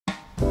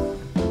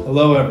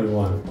Hello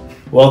everyone.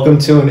 Welcome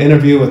to an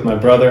interview with my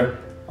brother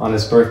on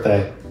his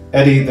birthday.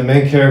 Eddie, the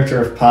main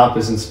character of Pop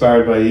is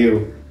inspired by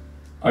you.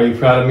 Are you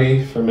proud of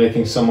me for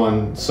making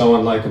someone so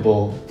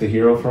unlikable the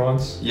hero for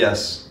once?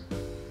 Yes.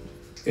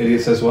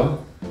 Idiot says what?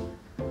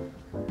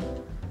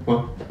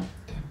 What?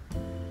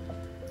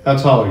 How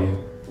tall are you?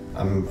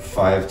 I'm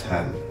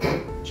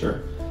 5'10".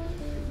 Sure.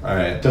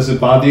 Alright. Does it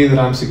bother you that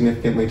I'm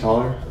significantly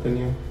taller than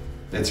you?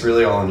 It's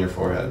really all on your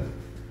forehead.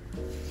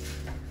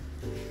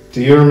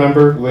 Do you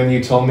remember when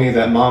you told me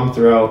that Mom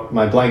threw out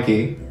my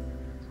blankie?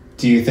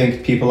 Do you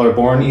think people are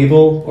born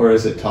evil, or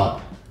is it taught?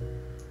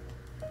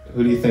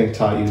 Who do you think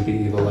taught you to be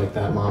evil like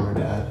that, Mom or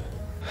Dad?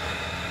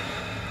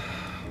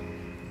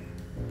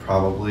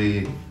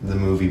 Probably the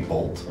movie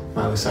Bolt.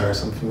 Miley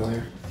Cyrus, I'm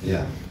familiar.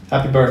 Yeah.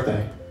 Happy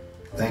birthday.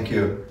 Thank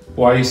you.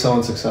 Why are you so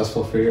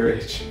unsuccessful for your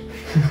age?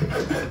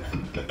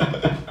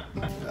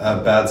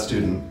 A bad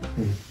student.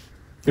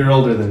 You're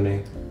older than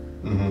me.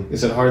 Mm-hmm.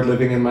 Is it hard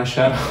living in my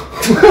shadow?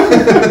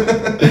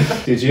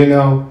 Did you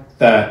know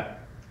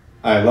that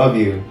I love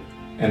you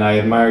and I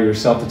admire your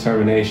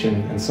self-determination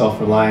and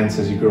self-reliance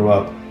as you grew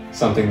up,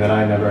 something that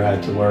I never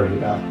had to worry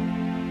about?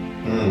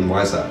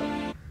 Why is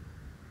that?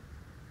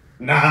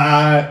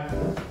 Not.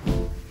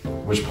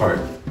 Which part?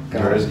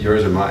 Got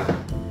Yours or mine?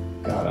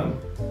 Got him.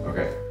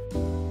 Okay.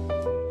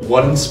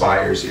 What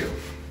inspires you?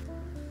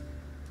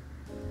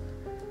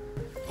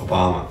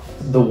 Obama.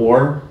 The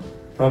war,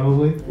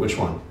 probably. Which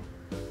one?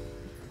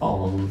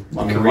 All of them.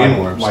 The Korean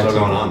War, still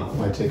going on.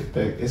 Might take a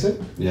big. Is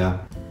it? Yeah.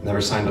 Never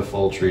signed a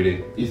full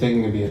treaty. You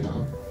thinking of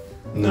Vietnam?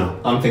 No.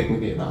 I'm thinking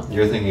of Vietnam.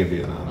 You're thinking of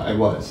Vietnam. I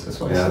was. That's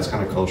why I Yeah, said that's it.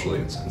 kind of culturally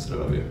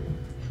insensitive of you.